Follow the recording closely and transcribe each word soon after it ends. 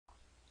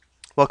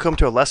Welcome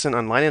to a lesson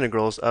on line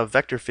integrals of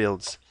vector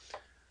fields.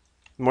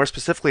 More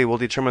specifically, we'll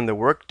determine the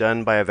work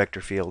done by a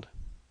vector field.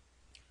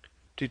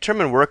 To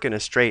determine work in a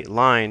straight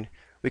line,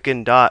 we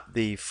can dot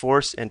the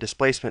force and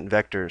displacement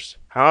vectors.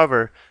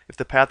 However, if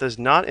the path is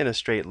not in a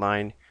straight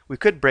line, we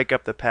could break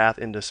up the path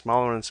into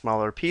smaller and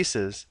smaller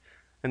pieces,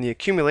 and the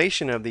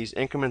accumulation of these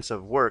increments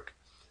of work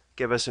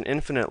give us an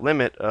infinite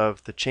limit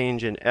of the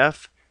change in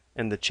f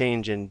and the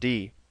change in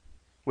d,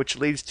 which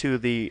leads to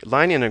the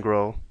line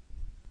integral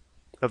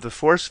of the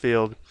force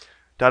field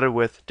dotted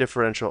with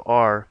differential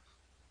r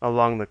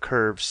along the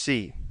curve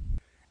C.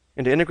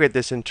 And to integrate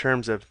this in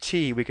terms of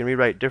t, we can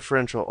rewrite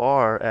differential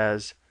r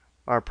as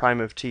r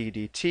prime of t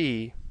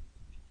dt,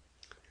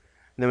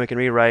 and then we can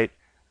rewrite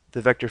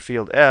the vector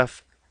field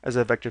f as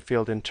a vector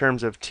field in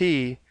terms of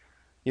t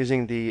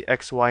using the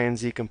x, y, and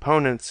z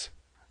components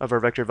of our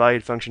vector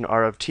valued function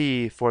r of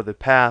t for the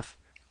path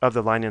of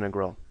the line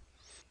integral.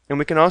 And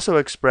we can also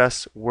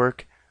express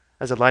work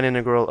as a line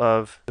integral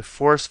of the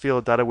force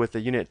field dotted with the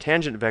unit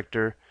tangent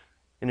vector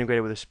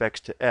integrated with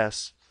respect to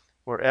s,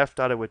 where f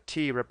dotted with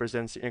t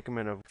represents the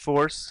increment of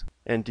force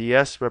and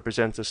ds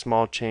represents a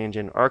small change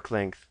in arc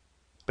length.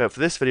 But for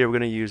this video, we're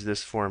going to use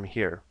this form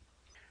here.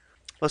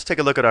 Let's take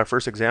a look at our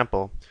first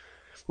example.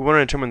 We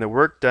want to determine the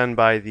work done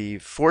by the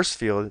force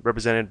field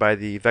represented by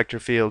the vector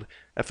field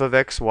f of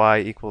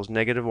xy equals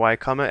negative y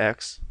comma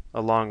x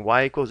along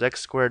y equals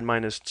x squared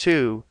minus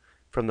 2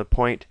 from the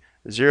point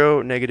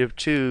 0, negative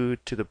 2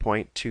 to the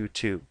point 2,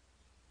 2.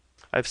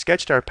 I've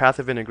sketched our path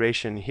of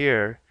integration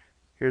here.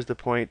 Here's the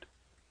point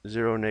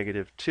 0,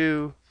 negative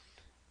 2,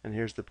 and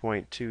here's the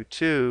point 2,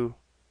 2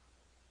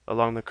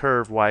 along the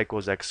curve y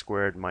equals x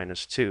squared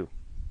minus 2.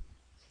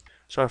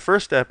 So our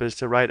first step is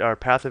to write our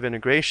path of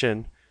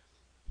integration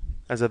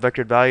as a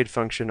vector valued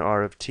function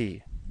r of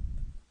t.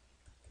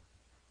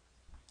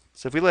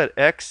 So if we let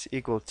x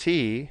equal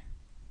t,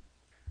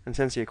 and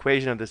since the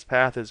equation of this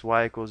path is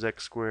y equals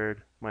x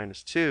squared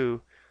minus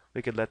 2,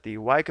 we could let the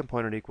y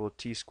component equal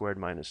t squared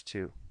minus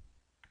 2.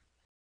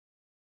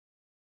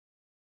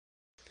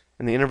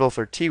 And the interval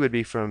for t would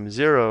be from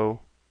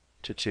 0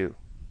 to 2.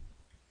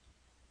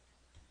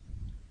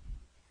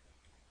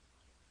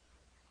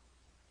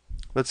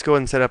 Let's go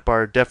ahead and set up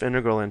our def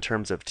integral in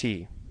terms of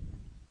t.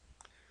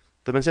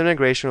 Limits of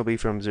integration will be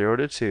from 0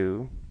 to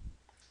 2.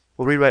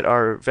 We'll rewrite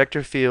our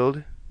vector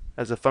field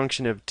as a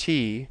function of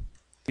t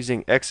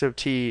using x of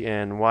t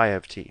and y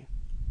of t.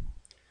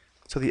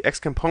 So the x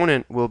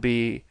component will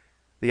be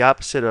the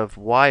opposite of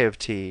y of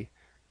t.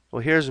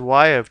 Well, here's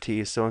y of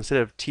t, so instead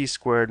of t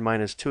squared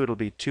minus 2, it'll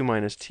be 2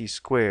 minus t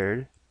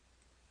squared.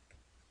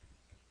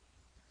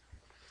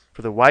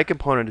 For the y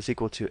component is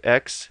equal to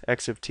x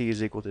of t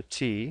is equal to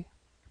t.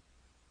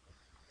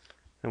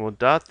 And we'll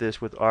dot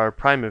this with r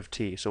prime of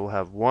t, so we'll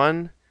have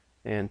 1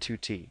 and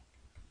 2t.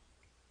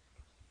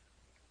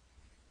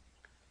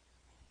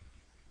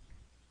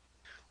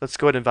 Let's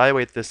go ahead and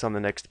evaluate this on the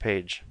next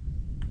page.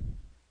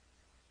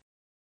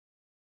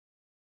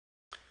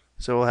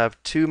 So we'll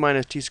have 2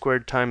 minus t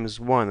squared times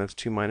 1, that's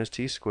 2 minus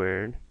t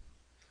squared,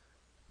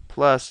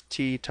 plus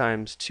t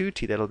times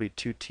 2t, that'll be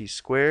 2t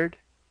squared.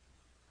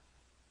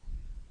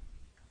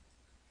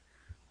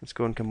 Let's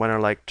go and combine our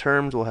like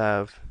terms. We'll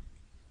have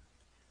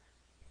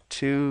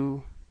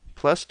 2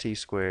 plus t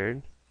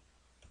squared.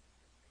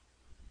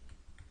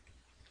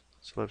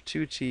 So we'll have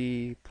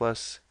 2t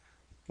plus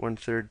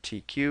 1/3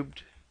 t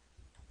cubed.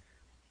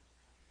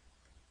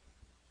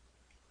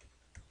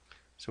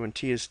 So when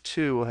t is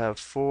 2, we'll have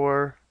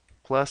 4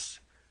 plus,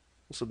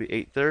 this will be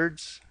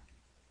 8/3.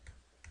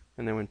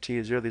 And then when t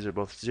is 0, these are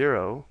both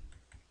 0.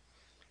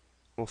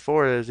 Well,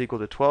 4 is equal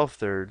to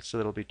 12/3, so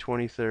that'll be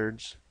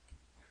 20/3.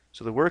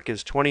 So the work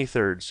is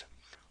 20/3.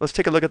 Let's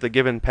take a look at the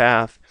given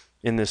path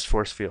in this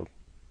force field.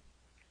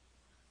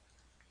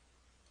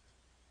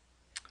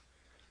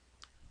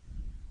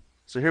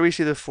 So here we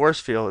see the force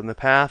field, and the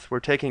path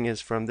we're taking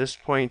is from this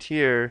point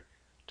here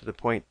to the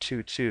point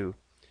 2, 2.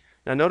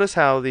 Now notice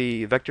how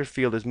the vector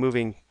field is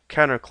moving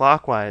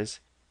counterclockwise,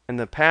 and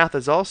the path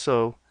is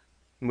also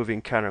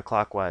moving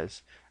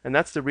counterclockwise. And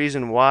that's the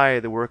reason why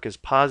the work is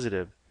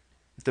positive.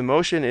 If the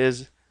motion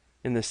is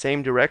in the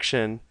same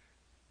direction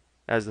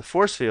as the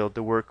force field,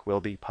 the work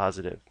will be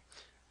positive.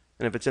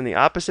 And if it's in the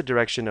opposite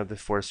direction of the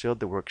force field,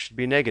 the work should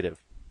be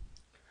negative.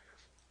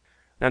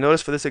 Now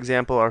notice for this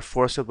example, our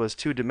force field was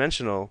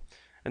 2-dimensional,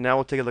 and now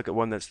we'll take a look at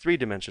one that's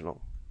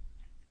 3-dimensional.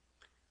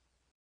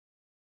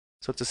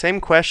 So it's the same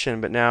question,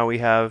 but now we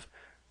have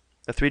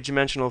a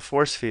 3-dimensional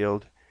force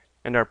field,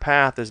 and our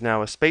path is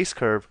now a space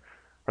curve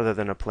rather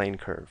than a plane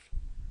curve.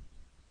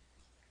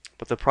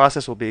 But the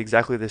process will be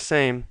exactly the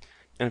same,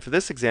 and for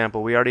this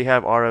example, we already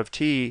have r of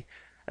t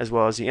as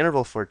well as the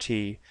interval for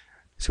t,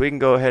 so we can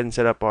go ahead and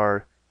set up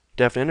our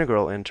def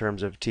integral in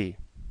terms of t.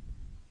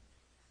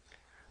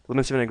 The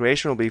limits of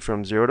integration will be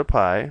from 0 to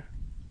pi.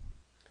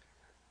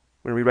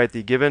 We're going to rewrite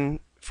the given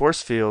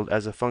force field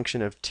as a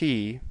function of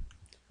t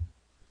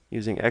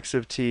using x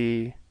of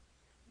t,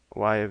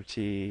 y of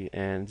t,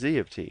 and z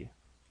of t.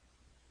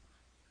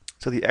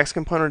 So the x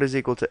component is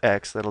equal to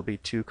x, that'll be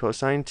 2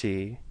 cosine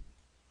t.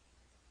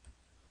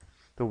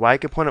 The y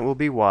component will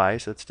be y,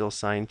 so it's still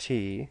sine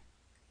t.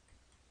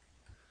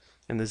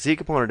 And the z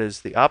component is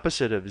the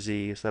opposite of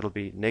z, so that'll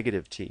be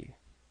negative t.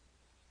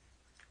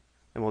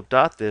 And we'll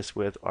dot this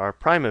with r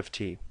prime of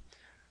t.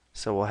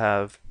 So we'll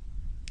have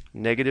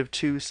negative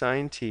 2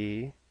 sine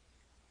t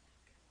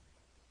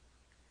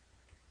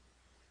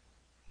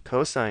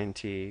cosine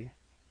t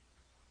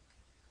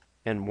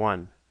and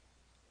 1.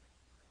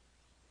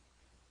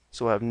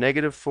 So we'll have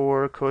negative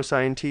 4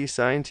 cosine t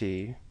sine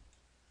t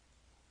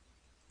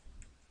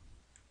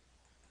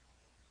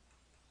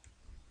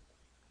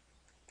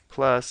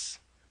plus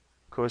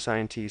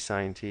cosine t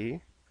sine t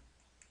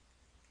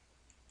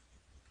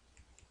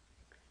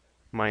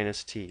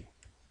minus t.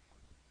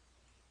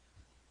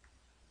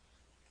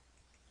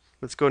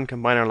 Let's go ahead and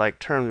combine our like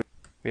terms.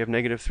 We have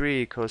negative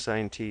 3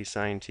 cosine t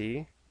sine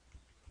t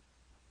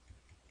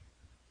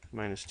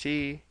minus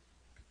t.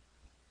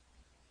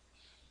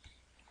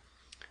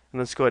 And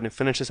let's go ahead and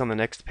finish this on the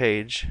next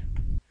page.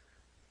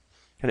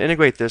 And to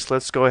integrate this,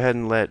 let's go ahead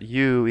and let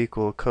u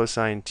equal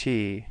cosine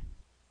t.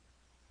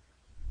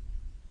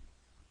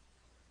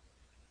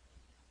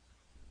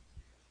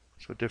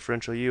 So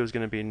differential u is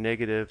going to be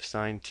negative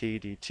sine t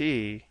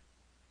dt.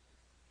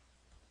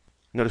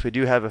 Notice we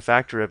do have a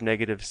factor of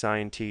negative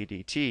sine t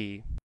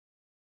dt.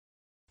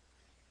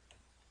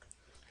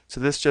 So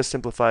this just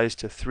simplifies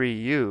to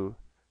 3u.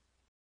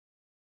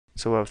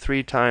 So we'll have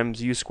 3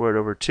 times u squared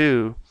over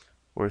 2,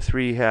 or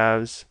 3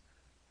 halves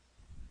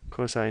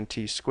cosine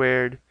t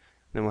squared.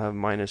 Then we'll have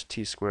minus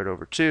t squared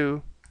over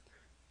 2.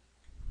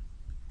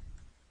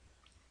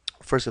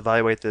 First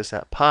evaluate this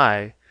at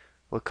pi.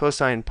 Well,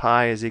 cosine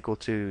pi is equal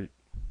to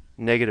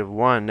negative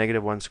 1.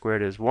 Negative 1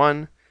 squared is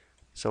 1.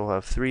 So we'll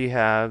have 3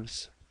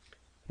 halves,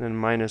 then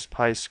minus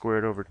pi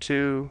squared over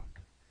 2.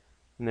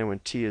 And then when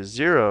t is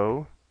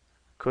 0,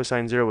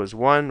 cosine 0 is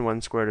 1.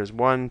 1 squared is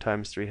 1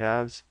 times 3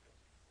 halves.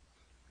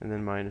 And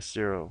then minus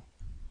 0.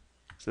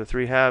 So the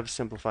 3 halves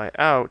simplify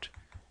out,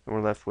 and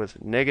we're left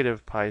with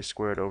negative pi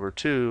squared over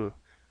 2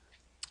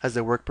 as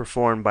the work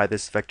performed by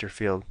this vector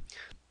field.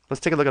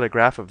 Let's take a look at a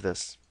graph of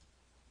this.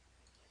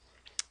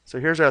 So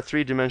here's our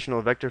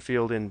three-dimensional vector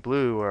field in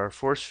blue, or our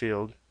force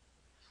field.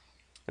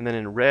 And then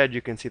in red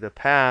you can see the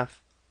path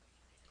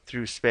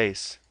through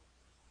space.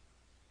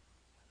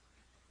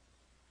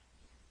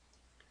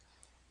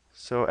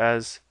 So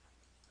as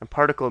a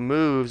particle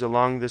moves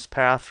along this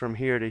path from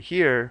here to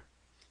here,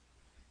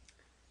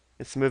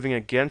 it's moving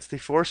against the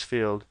force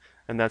field,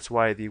 and that's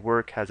why the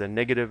work has a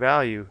negative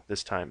value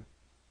this time.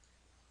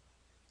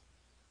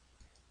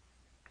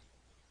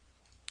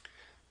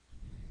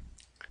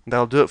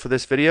 That'll do it for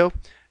this video.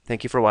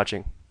 Thank you for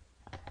watching.